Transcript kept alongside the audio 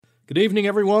Good evening,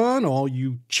 everyone, all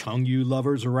you Chengyu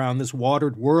lovers around this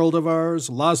watered world of ours.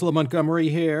 Laszlo Montgomery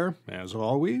here, as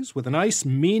always, with a nice,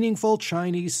 meaningful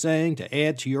Chinese saying to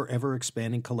add to your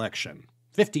ever-expanding collection.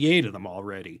 58 of them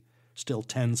already. Still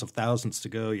tens of thousands to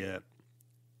go yet.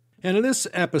 And in this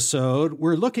episode,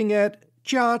 we're looking at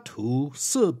Jiā Tú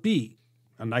Sì Bì,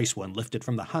 a nice one lifted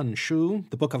from the Han Shu,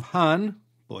 the Book of Han.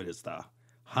 Boy, does the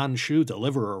Han Shu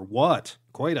deliver or what?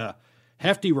 Quite a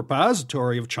hefty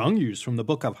repository of Chengyus from the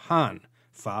Book of Han,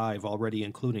 5 already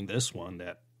including this one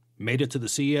that made it to the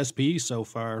CSP so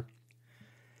far.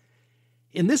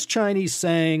 In this Chinese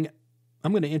saying,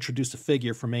 I'm going to introduce a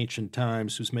figure from ancient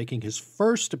times who's making his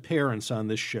first appearance on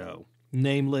this show,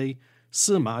 namely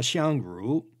Sima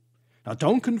Xiangru. Now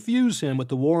don't confuse him with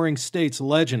the Warring States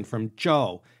legend from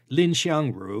Zhao, Lin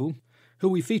Xiangru, who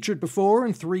we featured before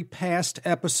in 3 past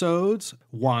episodes,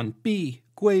 Wan Bi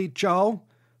Gui Zhao,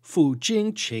 Fu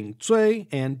Jing Qing Zui,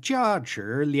 and Jia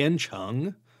Zhi Lian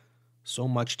Cheng. So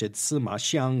much did Sima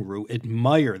Xiangru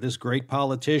admire this great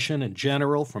politician and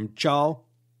general from Zhao,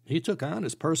 he took on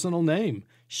his personal name,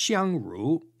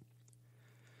 Xiangru.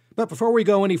 But before we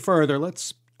go any further,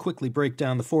 let's quickly break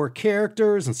down the 4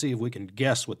 characters and see if we can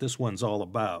guess what this one's all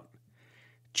about.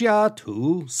 Jiā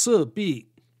Tú Sì Bì.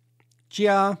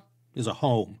 Jia is a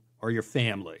home, or your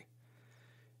family.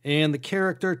 And the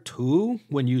character tu,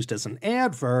 when used as an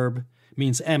adverb,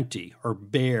 means empty or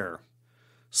bare.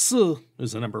 Si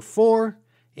is the number 4,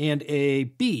 and a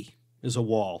bi is a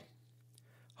wall.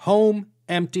 Home,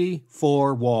 empty,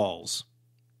 4 walls.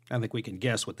 I think we can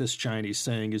guess what this Chinese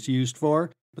saying is used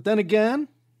for. But then again,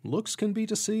 looks can be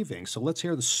deceiving. So let's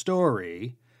hear the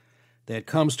story that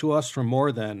comes to us from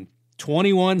more than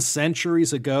 21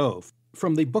 centuries ago,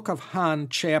 from the Book of Han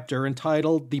chapter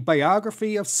entitled The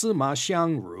Biography of Sima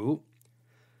Xiangru.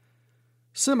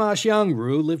 Sima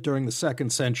Xiangru lived during the 2nd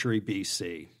century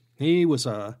BC. He was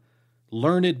a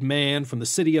learned man from the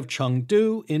city of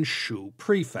Chengdu in Shu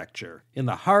Prefecture, in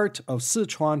the heart of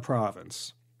Sichuan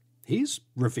province. He's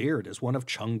revered as one of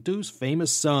Chengdu's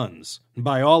famous sons.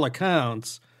 By all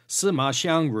accounts, Sima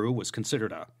Xiangru was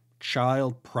considered a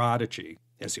child prodigy,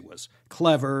 as he was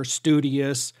clever,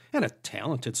 studious, and a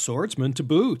talented swordsman to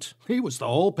boot. He was the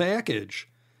whole package.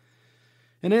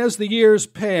 And as the years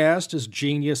passed, his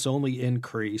genius only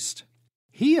increased.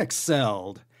 He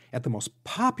excelled at the most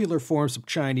popular forms of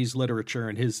Chinese literature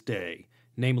in his day,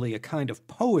 namely a kind of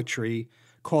poetry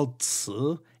called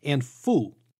ci and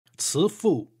fu, ci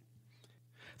fu.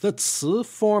 The ci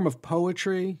form of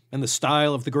poetry and the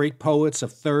style of the great poets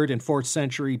of 3rd and 4th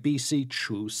century BC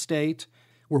Chu state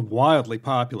were wildly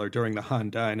popular during the Han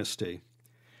Dynasty.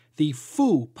 The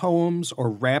fu poems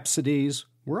or rhapsodies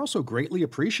were also greatly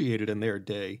appreciated in their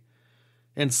day.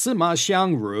 And Sima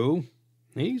Xiangru,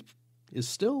 he is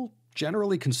still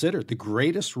generally considered the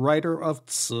greatest writer of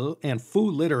ci and fu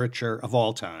literature of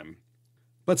all time.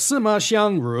 But Sima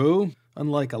Xiangru,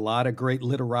 unlike a lot of great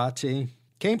literati,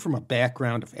 came from a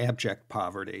background of abject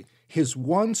poverty. His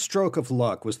one stroke of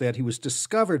luck was that he was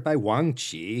discovered by Wang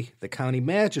Ji, the county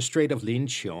magistrate of Lin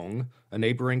Xiangru, a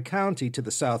neighboring county to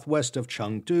the southwest of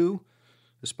Chengdu.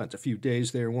 I spent a few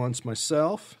days there once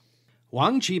myself.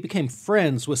 Wang Ji became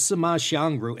friends with Sima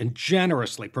Xiangru and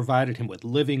generously provided him with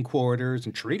living quarters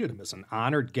and treated him as an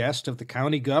honored guest of the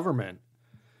county government.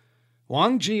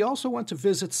 Wang Ji also went to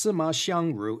visit Sima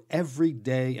Xiangru every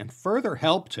day and further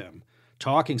helped him,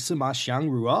 talking Sima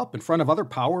Xiangru up in front of other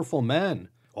powerful men,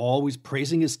 always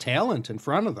praising his talent in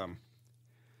front of them.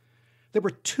 There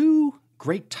were 2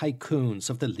 great tycoons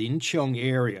of the Linqiang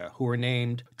area who were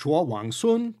named Zhuo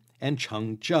Wenjun and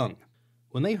Cheng Zheng.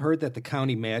 When they heard that the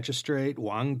county magistrate,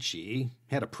 Wang Ji,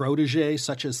 had a protege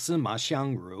such as Sima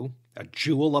Xiangru, a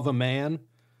jewel of a man,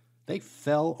 they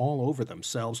fell all over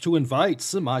themselves to invite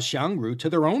Sima Xiangru to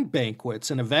their own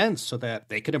banquets and events so that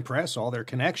they could impress all their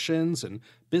connections and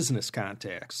business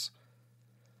contacts.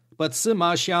 But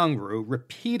Sima Xiangru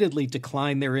repeatedly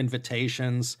declined their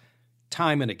invitations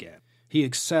time and again. He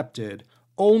accepted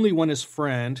only when his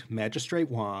friend, Magistrate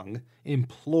Wang,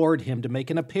 implored him to make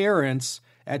an appearance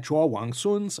at Zhuo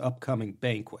Wenjun's upcoming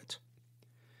banquet.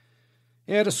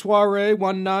 At a soiree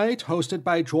one night hosted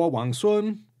by Zhuo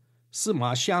Wenjun,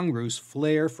 Sima Xiangru's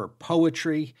flair for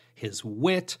poetry, his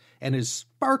wit, and his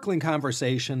sparkling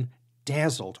conversation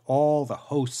dazzled all the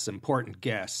host's important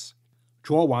guests.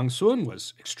 Zhuo Wenjun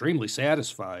was extremely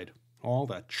satisfied. All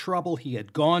the trouble he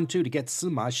had gone to get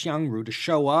Sima Xiangru to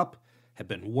show up had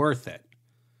been worth it.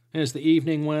 As the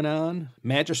evening went on,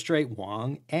 Magistrate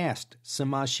Wang asked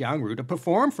Sima Xiangru to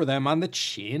perform for them on the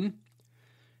qin,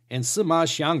 and Sima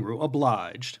Xiangru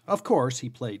obliged. Of course, he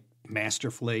played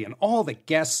masterfully, and all the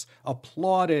guests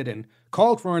applauded and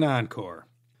called for an encore.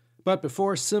 But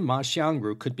before Sima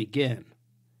Xiangru could begin,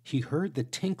 he heard the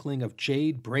tinkling of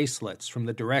jade bracelets from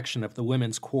the direction of the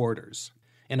women's quarters,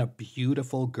 and a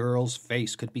beautiful girl's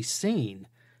face could be seen,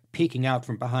 peeking out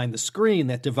from behind the screen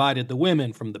that divided the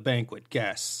women from the banquet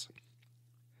guests.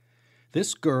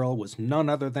 This girl was none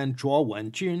other than Zhuo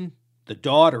Wenjun, the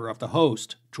daughter of the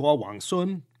host, Zhuo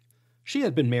Wangsun. She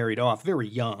had been married off very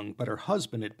young, but her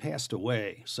husband had passed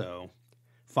away, so,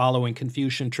 following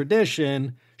Confucian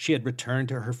tradition, she had returned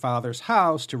to her father's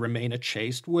house to remain a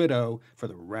chaste widow for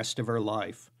the rest of her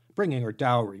life, bringing her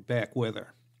dowry back with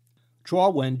her.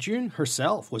 Zhuo Wenjun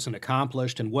herself was an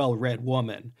accomplished and well-read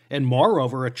woman, and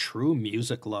moreover a true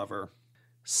music lover.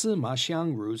 Sima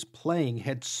Xiangru's playing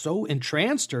had so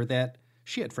entranced her that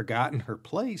she had forgotten her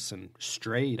place and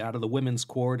strayed out of the women's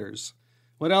quarters.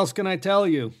 What else can I tell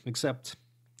you, except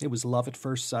it was love at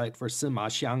first sight for Sima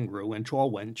Xiangru and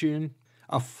Zhuo Wenjun.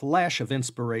 A flash of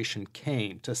inspiration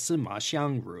came to Sima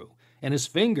Xiangru, and his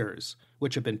fingers,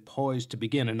 which had been poised to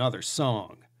begin another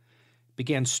song,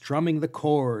 began strumming the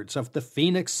chords of The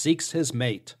Phoenix Seeks His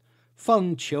Mate,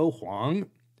 Feng Qiu Huang.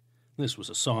 This was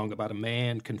a song about a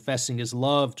man confessing his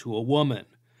love to a woman,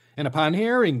 and upon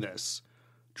hearing this,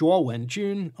 Zhuo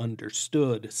Wenjun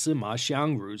understood Sima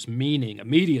Xiangru's meaning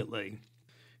immediately.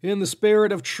 In the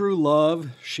spirit of true love,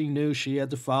 she knew she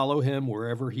had to follow him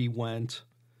wherever he went.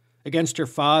 Against her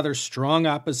father's strong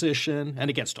opposition, and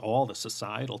against all the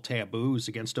societal taboos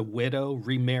against a widow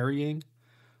remarrying,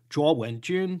 Zhuo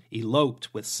Wenjun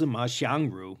eloped with Sima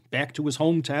Xiangru back to his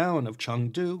hometown of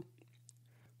Chengdu.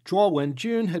 Zhuo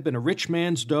Wenjun had been a rich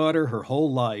man's daughter her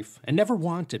whole life and never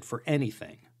wanted for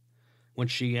anything. When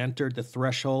she entered the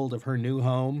threshold of her new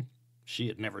home, she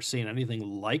had never seen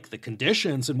anything like the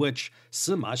conditions in which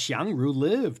Sima Xiangru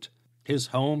lived. His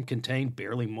home contained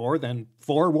barely more than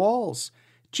 4 walls,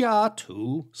 Jiā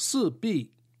Tú Sì Bì.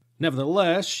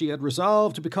 Nevertheless, she had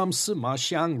resolved to become Sima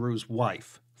Xiangru's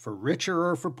wife, for richer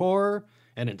or for poorer,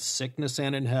 and in sickness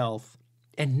and in health.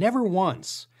 And never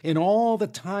once, in all the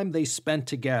time they spent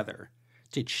together,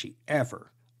 did she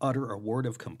ever utter a word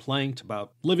of complaint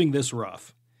about living this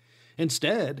rough.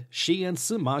 Instead, she and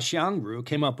Sima Xiangru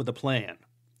came up with a plan.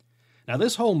 Now,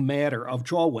 this whole matter of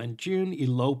Zhuo Wenjun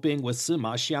eloping with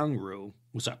Sima Xiangru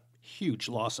was a huge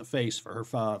loss of face for her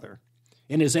father.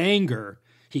 In his anger,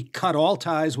 he cut all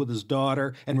ties with his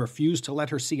daughter and refused to let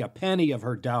her see a penny of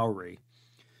her dowry.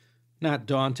 Not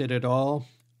daunted at all,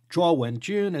 Zhuo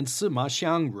Wenjun and Sima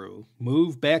Xiangru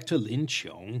moved back to Lin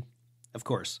Xiangru. Of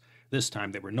course, this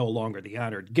time they were no longer the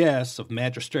honored guests of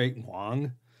Magistrate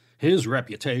Wang. His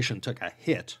reputation took a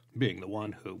hit, being the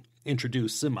one who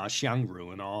introduced Sima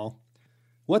Xiangru and all.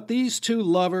 What these two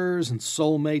lovers and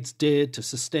soulmates did to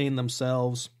sustain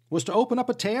themselves was to open up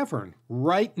a tavern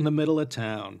right in the middle of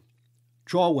town.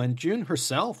 Zhuo Wenjun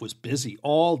herself was busy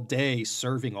all day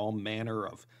serving all manner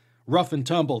of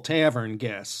rough-and-tumble tavern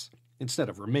guests, instead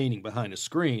of remaining behind a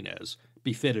screen as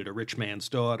befitted a rich man's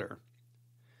daughter.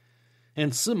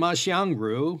 And Sima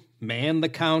Xiangru manned the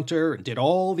counter and did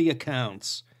all the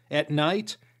accounts. At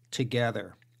night,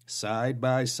 together, side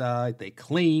by side, they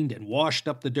cleaned and washed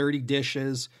up the dirty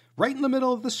dishes right in the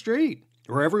middle of the street,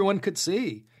 where everyone could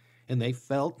see, and they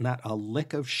felt not a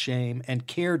lick of shame and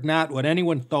cared not what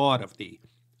anyone thought of the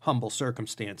humble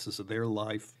circumstances of their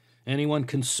life. Anyone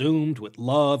consumed with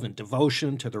love and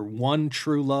devotion to their one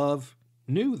true love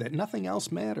knew that nothing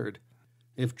else mattered.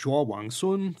 If Zhuo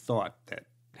Wangsun thought that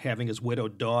having his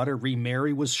widowed daughter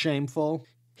remarry was shameful,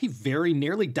 he very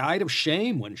nearly died of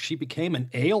shame when she became an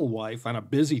alewife on a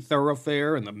busy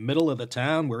thoroughfare in the middle of the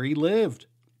town where he lived.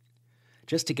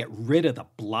 Just to get rid of the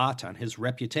blot on his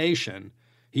reputation,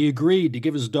 he agreed to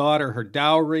give his daughter her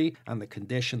dowry on the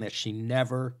condition that she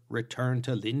never return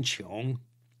to Lin Xiangru.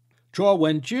 Zhuo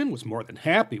Wenjun was more than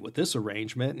happy with this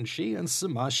arrangement, and she and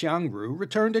Sima Xiangru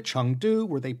returned to Chengdu,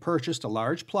 where they purchased a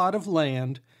large plot of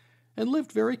land and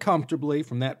lived very comfortably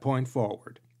from that point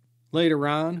forward. Later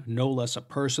on, no less a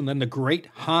person than the great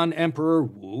Han Emperor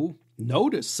Wu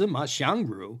noticed Sima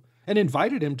Xiangru and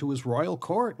invited him to his royal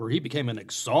court, where he became an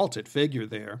exalted figure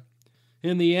there.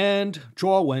 In the end,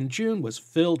 Zhuo Wenjun was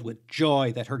filled with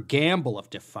joy that her gamble of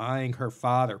defying her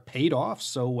father paid off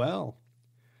so well.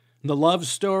 The love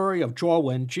story of Zhuo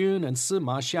Wenjun and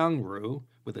Sima Xiangru,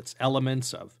 with its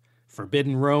elements of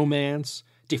forbidden romance,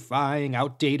 defying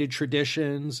outdated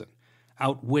traditions, and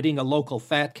outwitting a local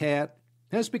fat cat,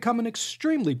 has become an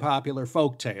extremely popular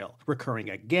folktale, recurring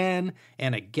again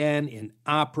and again in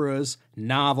operas,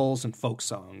 novels, and folk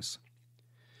songs.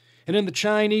 And in the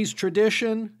Chinese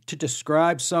tradition, to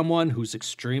describe someone who's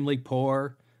extremely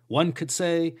poor, one could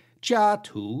say, Jiā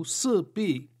Tú Sì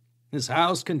Bì. His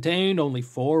house contained only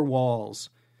 4 walls,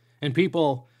 and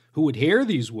people who would hear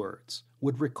these words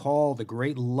would recall the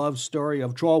great love story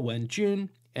of Zhuo Wenjun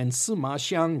and Sima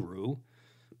Xiangru,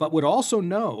 but would also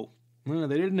know they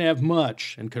didn't have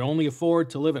much and could only afford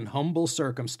to live in humble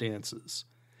circumstances.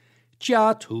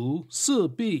 Jiā Tú Sì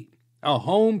Bì, a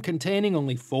home containing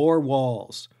only 4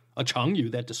 walls, a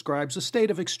chengyu that describes a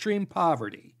state of extreme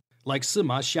poverty, like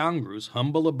Sima Xiangru's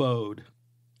humble abode.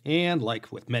 And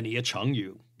like with many a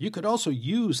chengyu, you could also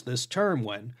use this term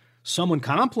when someone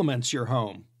compliments your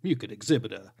home. You could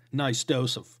exhibit a nice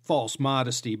dose of false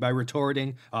modesty by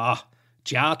retorting, Jiā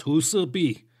Tú Sì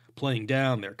Bì, playing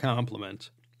down their compliment.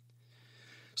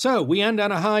 So, we end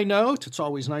on a high note. It's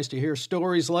always nice to hear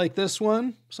stories like this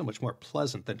one, so much more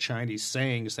pleasant than Chinese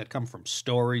sayings that come from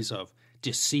stories of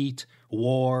deceit,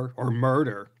 war, or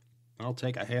murder. I'll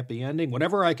take a happy ending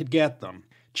whenever I could get them.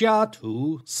 Jiā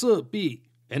Tú Sì Bì,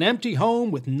 an empty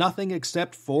home with nothing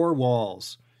except 4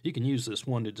 walls. You can use this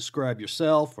one to describe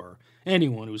yourself or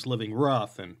anyone who's living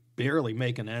rough and barely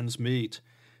making ends meet.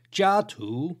 Jiā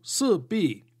Tú Sì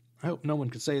Bì. I hope no one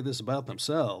could say this about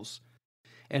themselves.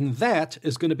 And that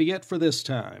is going to be it for this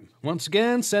time. Once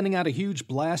again, sending out a huge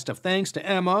blast of thanks to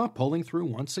Emma, pulling through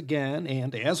once again,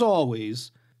 and as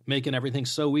always, making everything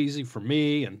so easy for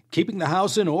me and keeping the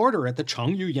house in order at the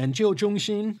Chengyu Yanjiu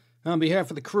Zhongxin. On behalf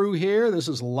of the crew here, this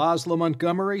is Laszlo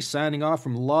Montgomery signing off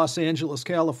from Los Angeles,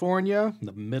 California, in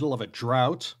the middle of a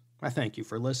drought. I thank you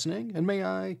for listening, and may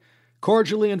I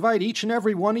cordially invite each and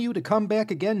every one of you to come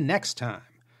back again next time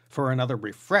for another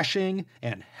refreshing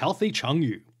and healthy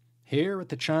Chengyu here at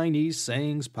the Chinese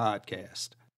Sayings Podcast.